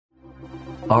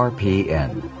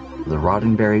RPN, the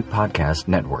Roddenberry Podcast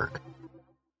Network.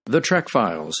 The Trek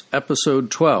Files, Episode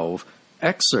 12,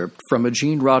 Excerpt from a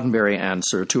Gene Roddenberry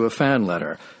Answer to a Fan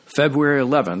Letter, February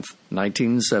 11th,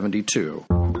 1972.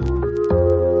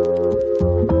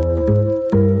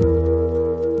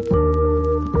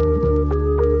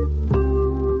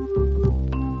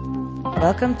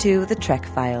 Welcome to The Trek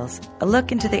Files, a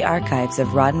look into the archives of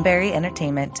Roddenberry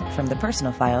Entertainment from the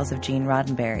personal files of Gene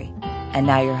Roddenberry. And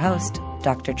now your host,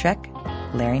 Dr. Trek,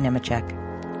 Larry Nemechek.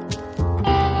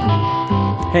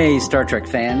 Hey, Star Trek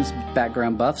fans,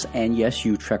 background buffs, and yes,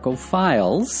 you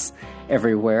Trekophiles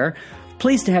everywhere.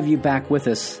 Pleased to have you back with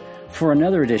us for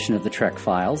another edition of The Trek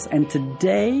Files. And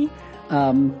today,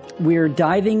 we're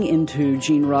diving into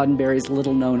Gene Roddenberry's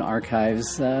little-known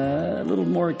archives, a little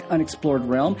more unexplored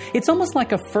realm. It's almost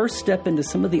like a first step into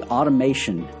some of the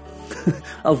automation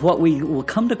of what we will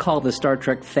come to call the Star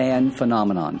Trek fan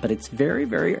phenomenon. But it's very,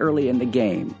 very early in the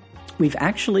game. We've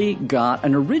actually got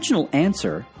an original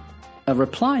answer, a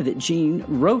reply that Gene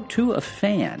wrote to a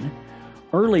fan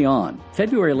early on,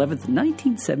 February 11th,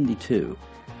 1972.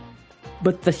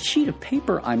 But the sheet of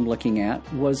paper I'm looking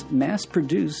at was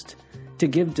mass-produced to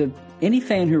give to any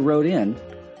fan who wrote in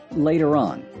later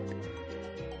on.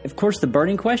 Of course, the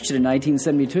burning question in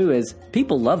 1972 is,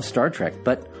 people love Star Trek,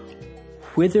 but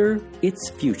whither its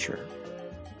future?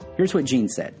 Here's what Gene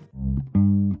said.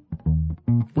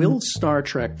 Will Star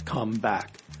Trek come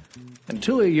back?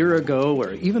 Until a year ago,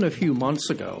 or even a few months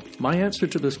ago, my answer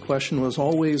to this question was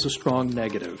always a strong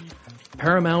negative.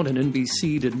 Paramount and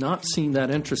NBC did not seem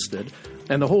that interested,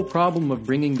 and the whole problem of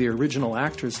bringing the original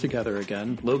actors together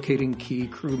again, locating key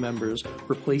crew members,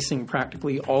 replacing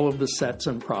practically all of the sets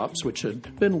and props, which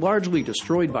had been largely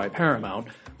destroyed by Paramount,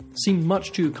 seemed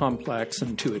much too complex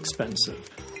and too expensive.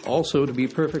 Also, to be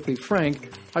perfectly frank,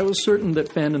 I was certain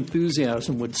that fan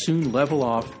enthusiasm would soon level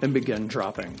off and begin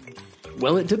dropping.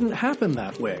 Well, it didn't happen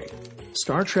that way.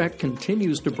 Star Trek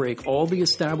continues to break all the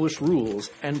established rules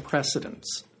and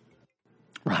precedents.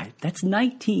 Right, that's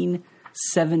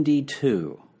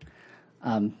 1972.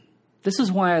 This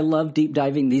is why I love deep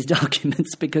diving these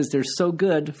documents, because they're so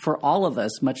good for all of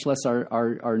us, much less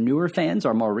our newer fans,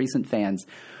 our more recent fans,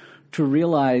 to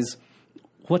realize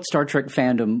what Star Trek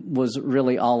fandom was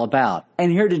really all about.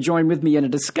 And here to join with me in a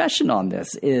discussion on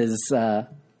this is our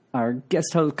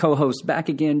guest co-host back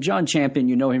again, John Champion.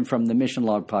 You know him from the Mission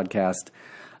Log podcast.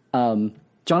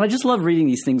 John, I just love reading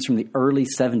these things from the early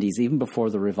 70s, even before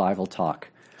the revival talk.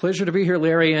 Pleasure to be here,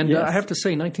 Larry. And yes. I have to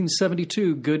say,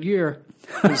 1972, good year.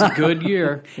 It was a good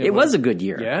year. It was a good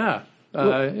year. Yeah.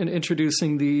 And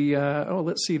introducing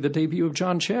the debut of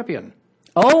John Champion.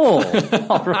 Oh,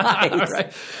 all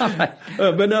right. All right.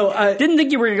 But no, I didn't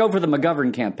think you were going to go for the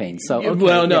McGovern campaign. So, okay.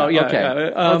 Well, no, yeah.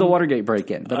 Okay. The Watergate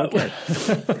break-in, but okay.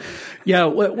 Yeah,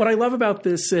 what I love about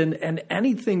this and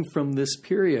anything from this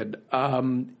period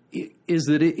is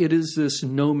that it is this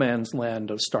no man's land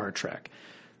of Star Trek.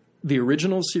 The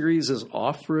original series is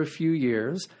off for a few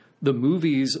years. The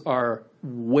movies are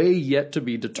way yet to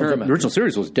be determined. The original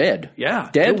series was dead. Yeah.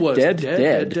 Dead, it was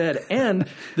dead. And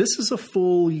this is a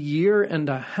full year and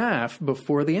a half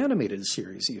before the animated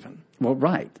series even. Well,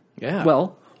 right. Yeah.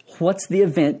 Well, what's the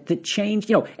event that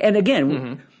changed? And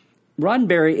again,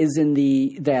 Roddenberry is in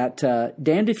that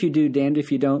damned if you do, damned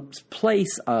if you don't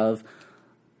place of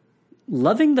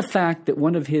loving the fact that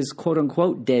one of his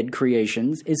quote-unquote dead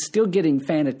creations is still getting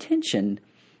fan attention,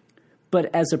 but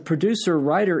as a producer,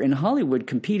 writer in Hollywood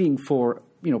competing for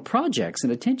projects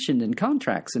and attention and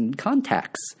contracts and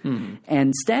contacts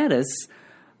and status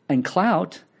and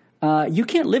clout, you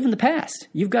can't live in the past.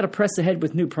 You've got to press ahead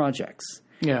with new projects.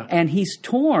 Yeah. And he's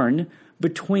torn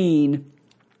between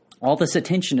all this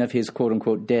attention of his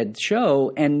quote-unquote dead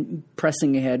show and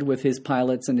pressing ahead with his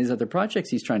pilots and his other projects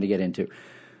he's trying to get into.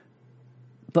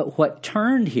 But what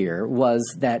turned here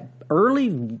was that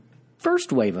early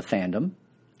first wave of fandom,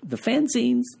 the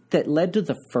fanzines that led to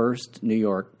the first New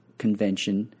York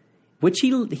convention, which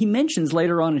he mentions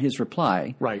later on in his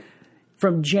reply. Right.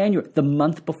 From January, the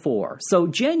month before. So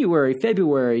January,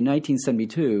 February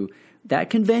 1972, that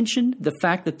convention, the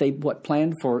fact that they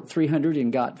planned for 300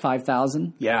 and got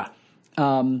 5,000. Yeah.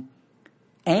 And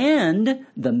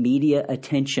the media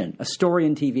attention, a story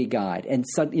and TV guide, and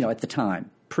at the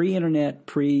time, pre-internet,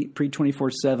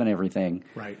 pre-24/7 everything.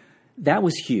 Right. That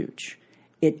was huge.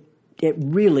 It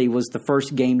really was the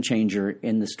first game changer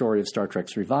in the story of Star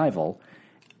Trek's revival,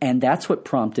 and that's what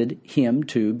prompted him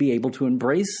to be able to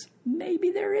embrace,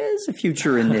 maybe there is a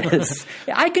future in this.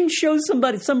 I can show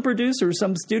somebody, some producer,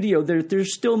 some studio,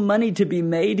 there's still money to be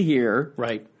made here.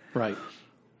 Right.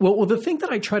 Well, the thing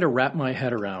that I try to wrap my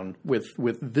head around with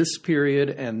this period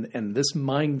and this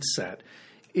mindset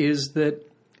is that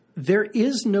there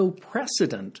is no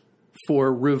precedent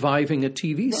for reviving a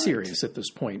TV series at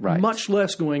this point, much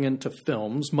less going into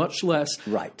films, much less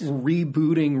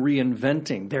rebooting,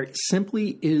 reinventing. There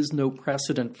simply is no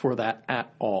precedent for that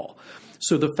at all.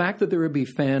 So the fact that there would be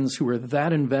fans who are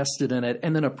that invested in it,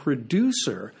 and then a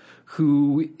producer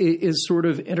who is sort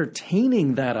of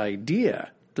entertaining that idea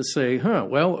to say, we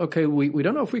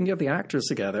don't know if we can get the actors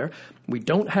together. We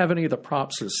don't have any of the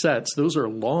props or sets. Those are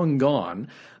long gone.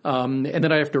 And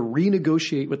then I have to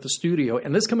renegotiate with the studio.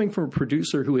 And this coming from a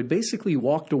producer who had basically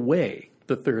walked away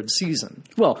the third season.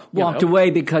 Well, walked away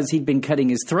because he'd been cutting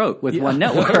his throat with one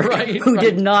network who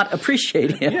did not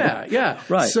appreciate him. Yeah.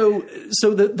 Right. So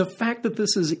the fact that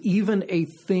this is even a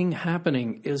thing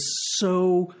happening is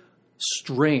so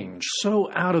strange,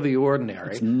 so out of the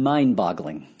ordinary. It's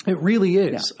mind-boggling. It really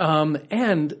is. Yeah.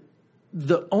 And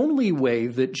the only way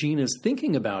that Gene is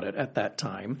thinking about it at that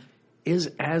time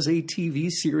is as a TV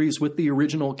series with the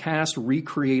original cast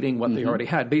recreating what they already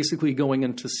had, basically going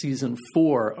into season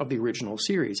 4 of the original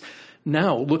series.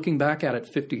 Now, looking back at it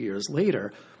 50 years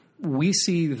later, we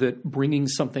see that bringing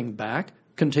something back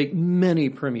can take many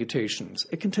permutations.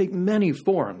 It can take many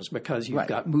forms because you've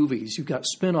got movies, you've got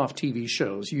spin-off TV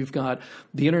shows, you've got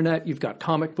the internet, you've got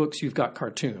comic books, you've got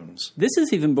cartoons. This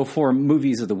is even before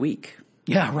movies of the week.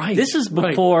 Yeah, right. This is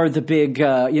before the big,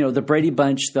 the Brady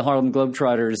Bunch, the Harlem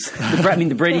Globetrotters,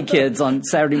 the Brady Kids on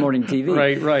Saturday morning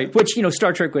TV. Right. Which,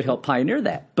 Star Trek would help pioneer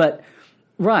that. But,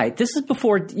 this is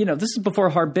before,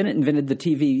 Harv Bennett invented the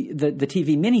TV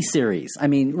miniseries. I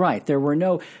mean, there were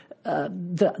no,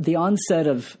 the onset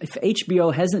of, if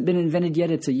HBO hasn't been invented yet,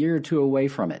 it's a year or two away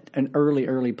from it, an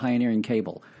early pioneering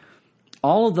cable.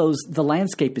 All of those, the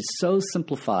landscape is so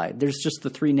simplified. There's just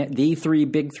the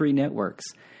big three networks.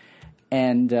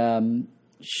 And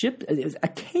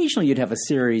occasionally you'd have a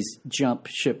series jump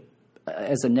ship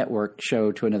as a network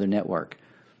show to another network,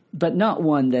 but not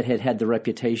one that had the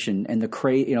reputation and the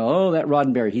that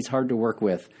Roddenberry, he's hard to work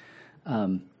with.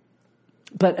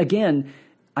 But again,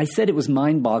 I said it was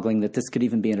mind-boggling that this could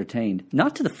even be entertained.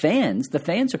 Not to the fans. The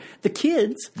fans are the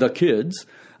kids.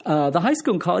 The high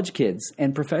school and college kids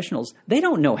and professionals, they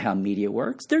don't know how media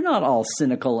works. They're not all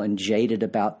cynical and jaded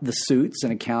about the suits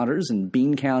and accounters and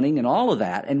bean counting and all of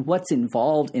that and what's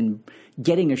involved in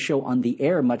getting a show on the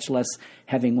air, much less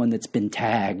having one that's been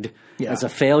tagged as a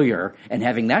failure and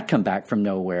having that come back from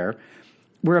nowhere.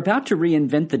 We're about to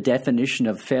reinvent the definition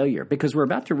of failure because we're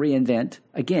about to reinvent,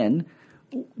 again,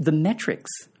 the metrics.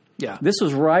 Yeah. This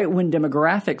was right when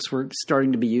demographics were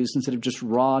starting to be used instead of just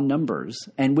raw numbers.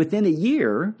 And within a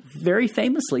year, very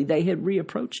famously, they had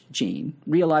reapproached Gene,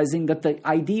 realizing that the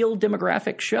ideal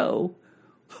demographic show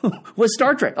was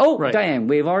Star Trek. Dang,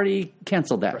 we've already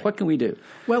canceled that. Right. What can we do?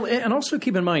 Well, and also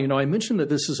keep in mind, I mentioned that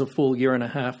this is a full year and a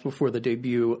half before the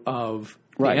debut of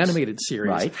the animated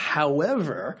series. Right.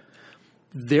 However,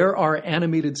 there are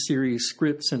animated series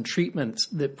scripts and treatments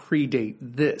that predate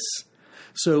this.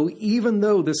 So even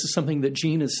though this is something that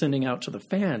Gene is sending out to the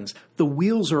fans, the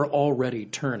wheels are already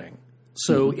turning.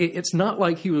 So it's not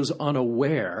like he was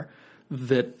unaware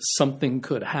that something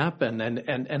could happen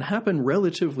and happen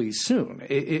relatively soon.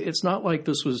 It's not like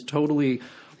this was totally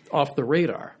off the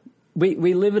radar.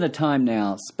 We live in a time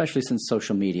now, especially since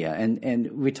social media,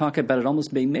 and we talk about it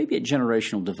almost being maybe a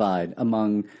generational divide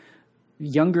among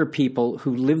younger people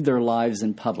who live their lives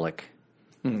in public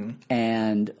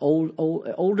and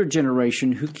older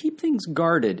generation who keep things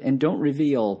guarded and don't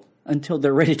reveal until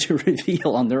they're ready to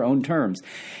reveal on their own terms.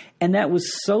 And that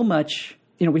was so much,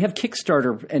 we have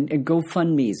Kickstarter and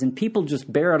GoFundMes, and people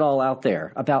just bear it all out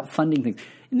there about funding things.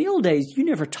 In the old days, you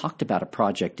never talked about a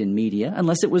project in media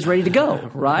unless it was ready to go,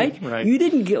 right? You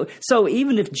didn't go. So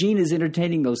even if Gene is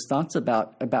entertaining those thoughts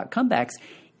about comebacks,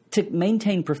 to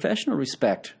maintain professional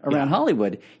respect around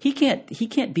Hollywood, he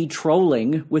can't be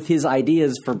trolling with his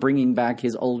ideas for bringing back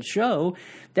his old show.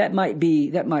 That might be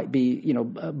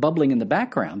bubbling in the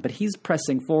background, but he's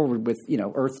pressing forward with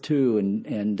Earth 2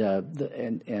 and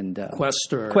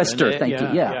Quester. Thank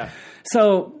you. Yeah.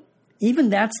 So even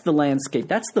that's the landscape.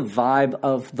 That's the vibe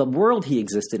of the world he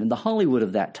existed in. The Hollywood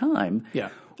of that time. Yeah.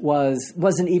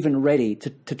 Wasn't even ready to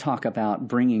talk about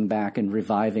bringing back and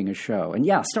reviving a show. And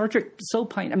Star Trek so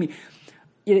pioneer. I mean,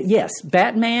 yes,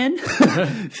 Batman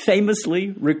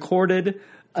famously recorded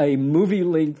a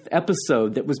movie-length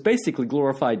episode that was basically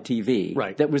glorified TV.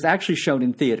 Right. That was actually shown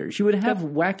in theaters. You would have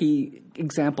wacky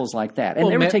examples like that. And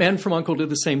Man from U.N.C.L.E. did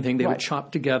the same thing. They would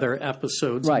chop together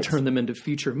episodes and turn them into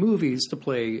feature movies to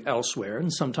play elsewhere,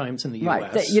 and sometimes in the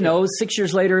U.S. 6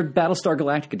 years later, Battlestar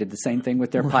Galactica did the same thing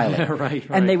with their pilot. Right.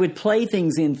 And they would play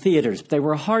things in theaters, but they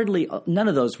were none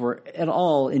of those were at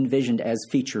all envisioned as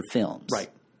feature films. Right.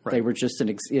 Right. They were just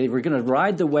they were going to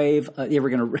ride the wave. They were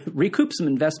going to recoup some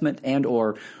investment and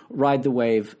or ride the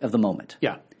wave of the moment.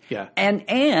 Yeah, yeah.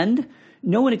 And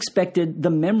no one expected the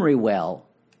memory well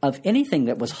of anything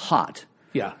that was hot.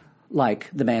 Yeah. Like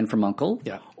The Man from U.N.C.L.E.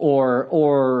 Yeah. or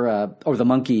the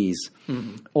Monkees,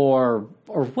 or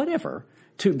whatever,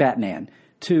 to Batman,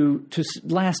 to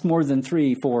last more than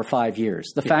 3, 4, 5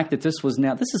 years. The fact that this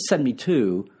is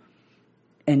 72,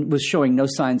 and was showing no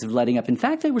signs of letting up. In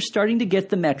fact, they were starting to get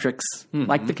the metrics,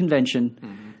 like the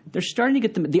convention. They're starting to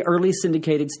get the early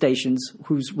syndicated stations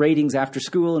whose ratings after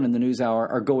school and in the news hour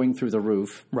are going through the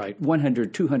roof. Right.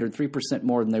 100, 200, 3%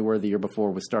 more than they were the year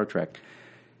before with Star Trek.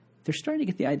 They're starting to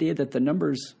get the idea that the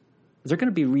numbers, they're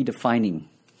going to be redefining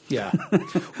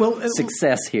well,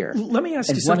 success here. Let me ask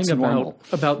you something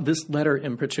about this letter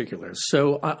in particular.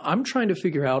 So I'm trying to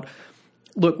figure out,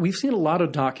 look, we've seen a lot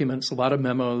of documents, a lot of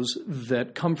memos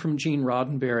that come from Gene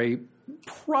Roddenberry,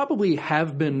 probably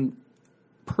have been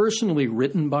personally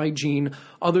written by Gene,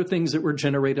 other things that were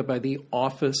generated by the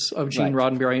office of Gene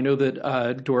Roddenberry. I know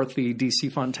that Dorothy D.C.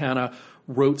 Fontana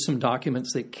wrote some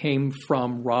documents that came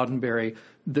from Roddenberry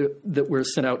that were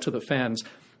sent out to the fans.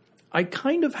 I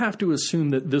kind of have to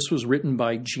assume that this was written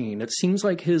by Gene. It seems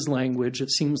like his language.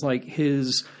 It seems like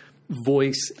his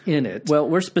voice in it. Well,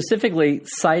 we're specifically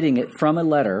citing it from a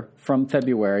letter from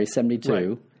February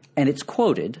 72, and it's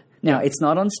quoted. Now, it's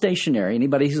not on stationery.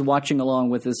 Anybody who's watching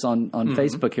along with us on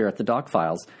Facebook here at the Doc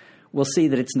Files will see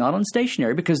that it's not on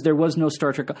stationery because there was no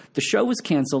Star Trek. The show was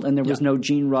canceled, and there was no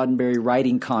Gene Roddenberry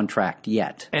writing contract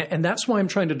yet. And that's why I'm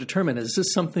trying to determine, is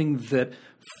this something that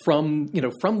from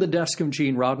the desk of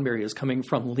Gene Roddenberry is coming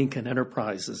from Lincoln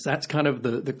Enterprises? That's kind of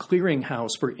the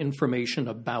clearinghouse for information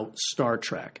about Star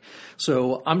Trek.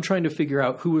 So I'm trying to figure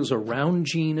out who was around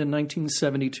Gene in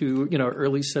 1972,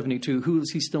 early 72, who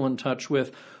is he still in touch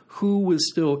with, who was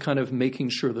still kind of making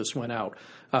sure this went out.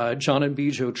 John and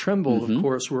Bijou Trimble, of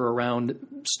course, were around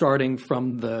starting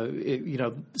from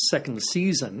the second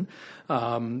season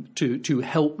to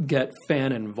help get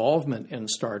fan involvement in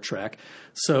Star Trek.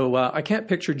 So I can't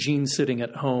picture Gene sitting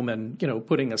at home and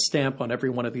putting a stamp on every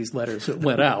one of these letters that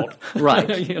went out. Right.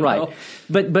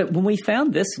 But when we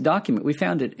found this document, we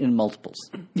found it in multiples.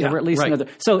 Yeah, there were at least another.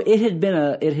 So it had been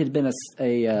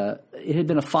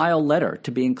a file letter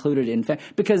to be included in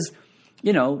because.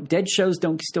 Dead shows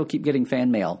don't still keep getting fan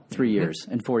mail 3 years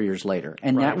and 4 years later.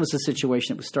 And that was a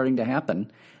situation that was starting to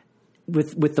happen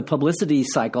with the publicity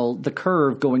cycle, the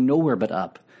curve going nowhere but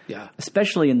up,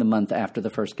 especially in the month after the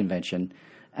first convention.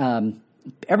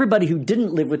 Everybody who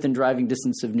didn't live within driving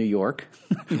distance of New York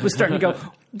was starting to go,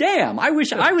 damn, I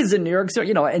wish I was in New York. So,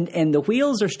 and the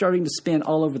wheels are starting to spin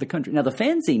all over the country. Now, the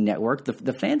fanzine network,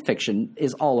 the fan fiction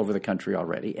is all over the country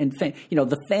already. And,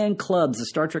 the fan clubs, the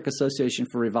Star Trek Association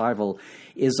for Revival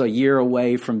is a year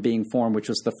away from being formed, which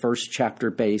was the first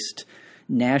chapter-based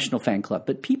national fan club.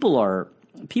 But people are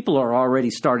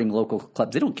already starting local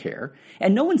clubs. They don't care.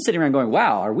 And no one's sitting around going,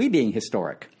 wow, are we being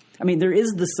historic? I mean, there is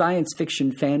the science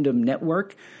fiction fandom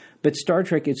network, but Star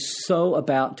Trek is so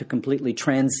about to completely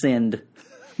transcend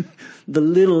the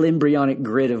little embryonic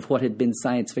grid of what had been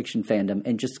science fiction fandom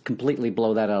and just completely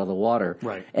blow that out of the water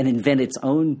and invent its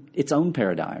own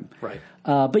paradigm. Right.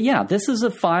 But yeah, this is a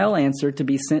file answer to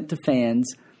be sent to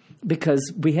fans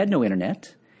because we had no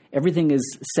internet. Everything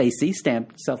is SACE,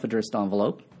 stamped self-addressed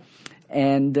envelope,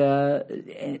 and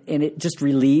it just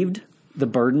relieved the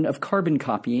burden of carbon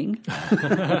copying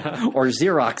or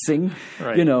Xeroxing,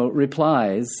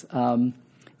 replies.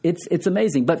 It's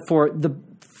amazing. But for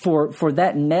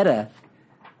that meta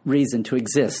reason to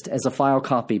exist as a file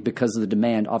copy because of the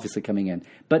demand obviously coming in.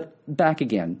 But back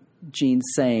again, Gene's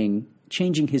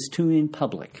changing his tune in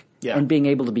public and being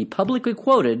able to be publicly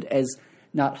quoted as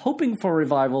not hoping for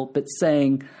revival, but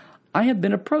saying, I have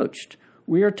been approached.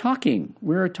 We are talking.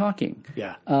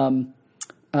 Yeah.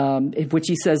 Which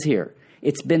he says here.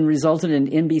 It's been resulted in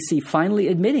NBC finally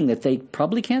admitting that they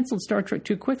probably canceled Star Trek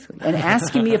too quickly and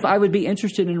asking me if I would be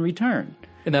interested in return.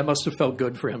 And that must have felt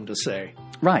good for him to say.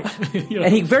 Right.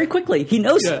 And he very quickly, he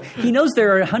knows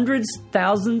there are hundreds,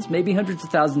 thousands, maybe hundreds of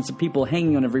thousands of people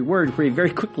hanging on every word where he very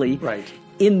quickly,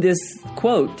 in this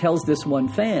quote, tells this one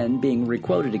fan being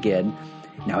requoted again,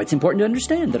 now it's important to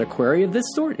understand that a query of this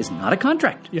sort is not a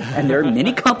contract. And there are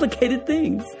many complicated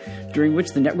things during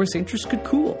which the network's interest could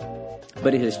cool.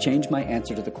 But it has changed my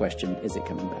answer to the question, is it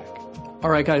coming back? All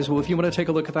right, guys. Well, if you want to take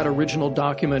a look at that original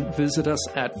document, visit us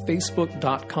at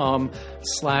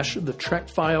facebook.com/The Trek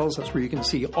Files. That's where you can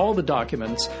see all the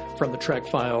documents from the Trek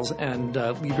Files and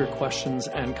leave your questions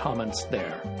and comments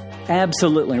there.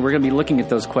 Absolutely. We're going to be looking at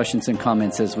those questions and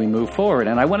comments as we move forward.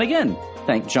 And I want to again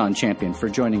thank John Champion for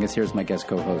joining us here as my guest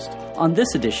co-host on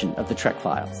this edition of The Trek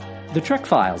Files. The Trek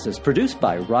Files is produced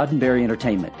by Roddenberry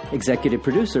Entertainment. Executive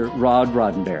producer Rod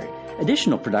Roddenberry.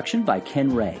 Additional production by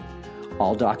Ken Ray.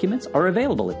 All documents are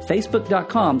available at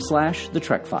facebook.com/The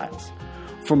Trek Files.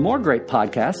 For more great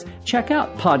podcasts, check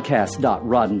out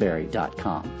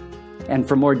podcast.roddenberry.com. And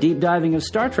for more deep diving of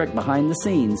Star Trek behind the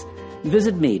scenes,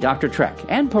 visit me, Dr. Trek,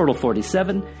 and Portal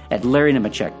 47 at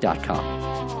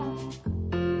LarryNemecek.com.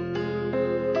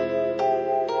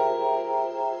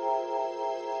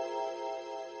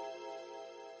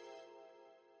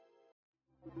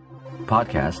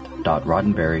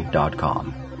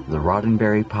 Podcast.roddenberry.com, the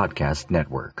Roddenberry Podcast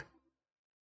Network.